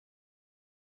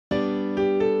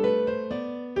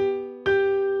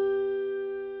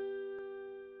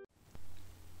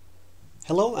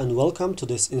Hello and welcome to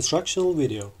this instructional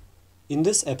video. In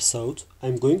this episode,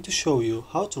 I'm going to show you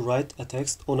how to write a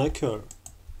text on a curve.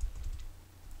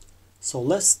 So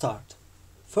let's start.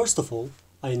 First of all,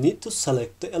 I need to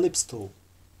select the Ellipse Tool.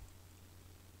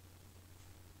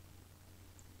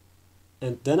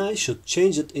 And then I should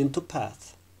change it into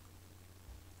Path.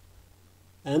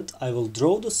 And I will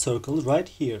draw the circle right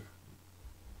here.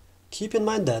 Keep in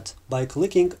mind that by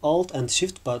clicking Alt and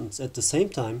Shift buttons at the same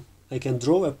time, I can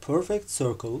draw a perfect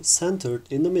circle centered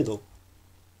in the middle.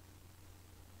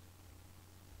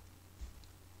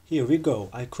 Here we go,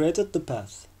 I created the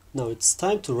path. Now it's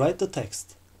time to write the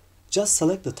text. Just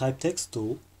select the Type Text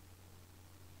tool.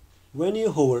 When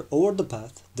you hover over the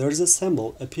path, there's a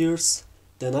symbol appears,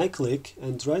 then I click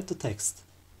and write the text.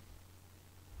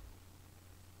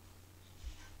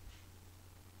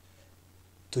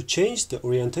 To change the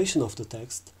orientation of the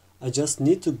text, I just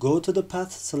need to go to the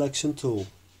Path Selection tool.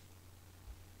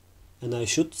 And I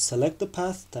should select the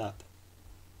Path tab.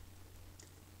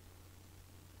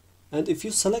 And if you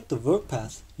select the work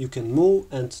path, you can move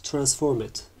and transform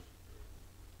it.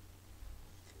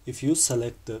 If you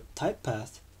select the Type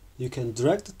path, you can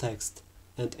drag the text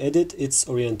and edit its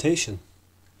orientation.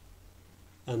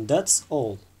 And that's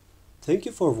all. Thank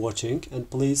you for watching and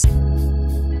please